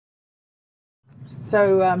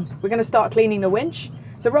So we're going to start cleaning the winch.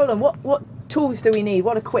 So Roland, what tools do we need?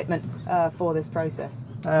 What equipment for this process?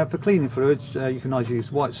 For cleaning fluids, you can either use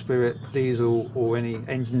white spirit, diesel, or any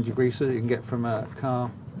engine degreaser that you can get from a car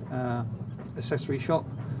accessory shop.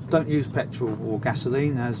 Don't use petrol or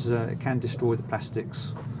gasoline, as it can destroy the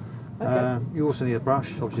plastics. Okay. You also need a brush,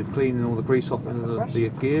 obviously for cleaning all the grease off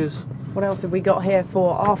the gears. What else have we got here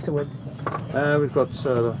for afterwards? We've got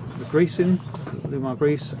the greasing, Lewmar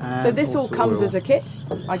grease. And so this all comes oil. as a kit?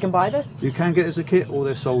 I can buy this? You can get it as a kit, or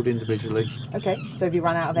they're sold individually. Okay, so if you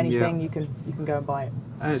run out of anything, you can go and buy it.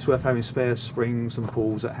 And it's worth having spare springs and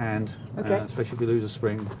pawls at hand, okay. Especially if you lose a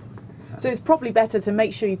spring. So it's probably better to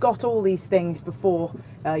make sure you've got all these things before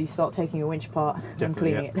you start taking a winch apart and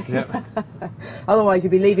cleaning it. Yep. Otherwise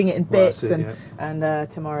you'll be leaving it in bits,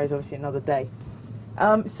 and tomorrow's obviously another day.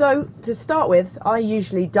 So to start with, I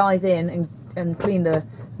usually dive in and clean the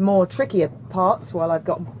more trickier parts while I've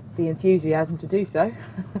got the enthusiasm to do so.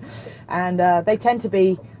 And they tend to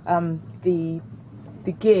be the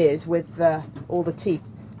gears with all the teeth,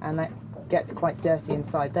 and that gets quite dirty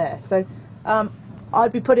inside there. So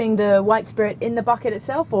I'd be putting the white spirit in the bucket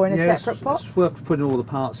itself, or in a separate pot? It's worth putting all the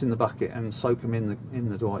parts in the bucket and soak them in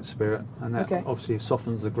the white spirit, and that obviously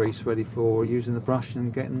softens the grease ready for using the brush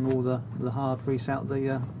and getting all the hard grease out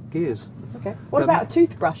the gears. Okay. What about a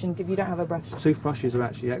toothbrush, and if you don't have a brush? Toothbrushes are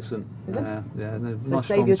actually excellent. Is it? Yeah, so nice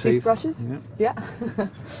save your teeth. Toothbrushes? Yeah.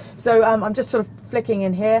 So I'm just sort of flicking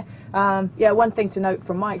in here. One thing to note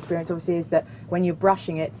from my experience obviously is that when you're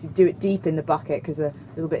brushing it, you do it deep in the bucket, because the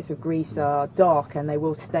little bits of grease are dark and they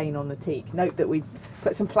will stain on the teak. Note that we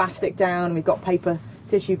put some plastic down, we've got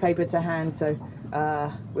tissue paper to hand, so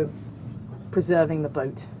we're preserving the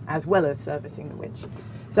boat as well as servicing the winch.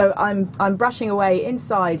 So I'm brushing away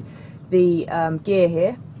inside the gear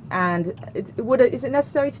here. And is it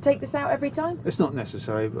necessary to take this out every time? It's not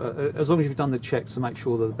necessary, but as long as you've done the checks to make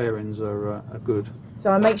sure that the bearings are good.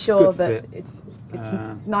 So I make sure that it's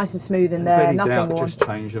nice and smooth in there, nothing doubt, worn. just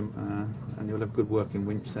change them, and you'll have a good working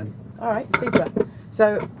winch then. All right, super.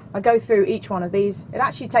 So I go through each one of these. It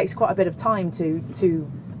actually takes quite a bit of time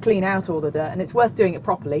to clean out all the dirt, and it's worth doing it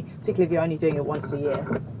properly, particularly if you're only doing it once a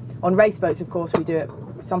year. On race boats, of course, we do it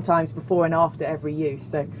sometimes before and after every use,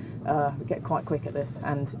 so we get quite quick at this.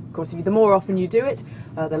 And of course, the more often you do it,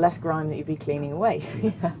 the less grime that you'd be cleaning away.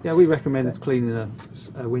 Yeah, we recommend cleaning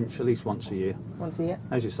a winch at least once a year. Once a year?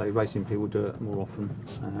 As you say, racing people do it more often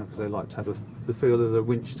because they like to have the feel of the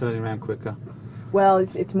winch turning around quicker. Well,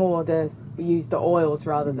 it's more we use the oils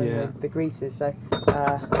rather than the greases, so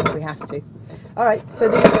we have to. All right,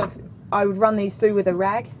 so I would run these through with a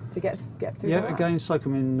rag to get through. Yeah, again, soak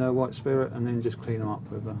them in white spirit and then just clean them up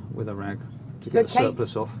with a rag to get the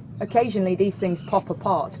surplus off. Occasionally these things pop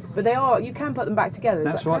apart, but you can put them back together.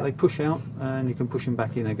 That's right, they push out and you can push them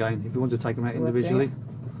back in again if you want to take them out individually.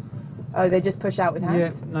 Oh, they just push out with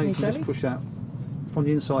hands? Yeah, no, you can just push out from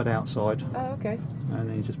the inside outside. Oh, okay. And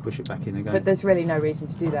then you just push it back in again. But there's really no reason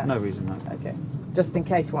to do that? No reason, no. Okay, just in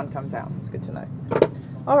case one comes out, it's good to know.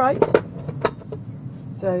 All right,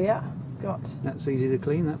 so yeah, that's easy to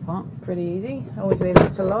clean, that part. Pretty easy, always leave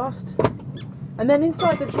it to last. And then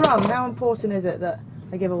inside the drum, how important is it that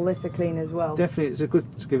I give all this a clean as well? Definitely, it's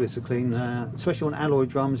good to give this a clean, especially on alloy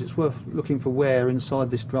drums. It's worth looking for wear inside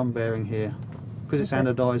this drum bearing here, because it's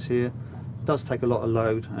anodised here. It does take a lot of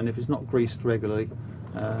load, and if it's not greased regularly,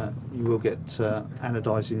 you will get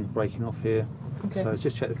anodising breaking off here. Okay. So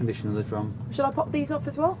just check the condition of the drum. Should I pop these off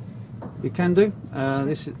as well? You can do.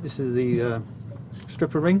 This is the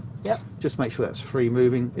stripper ring. Yep. Just make sure that's free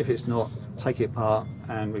moving. If it's not, take it apart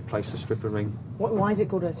and replace the stripper ring. Why is it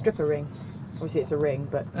called a stripper ring? Obviously it's a ring,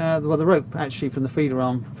 but... well, the rope actually from the feeder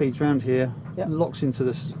arm feeds round here, locks into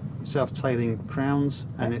the self-tailing crowns,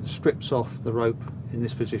 and it strips off the rope in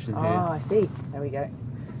this position here. Ah, I see. There we go.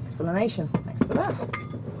 Explanation. Thanks for that.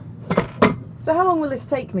 So how long will this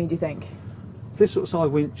take me, do you think? This sort of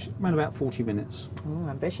side winch, around about 40 minutes. Oh,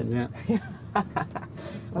 ambitious. Yeah.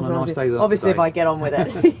 Obviously if I get on with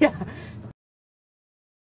it. Yeah.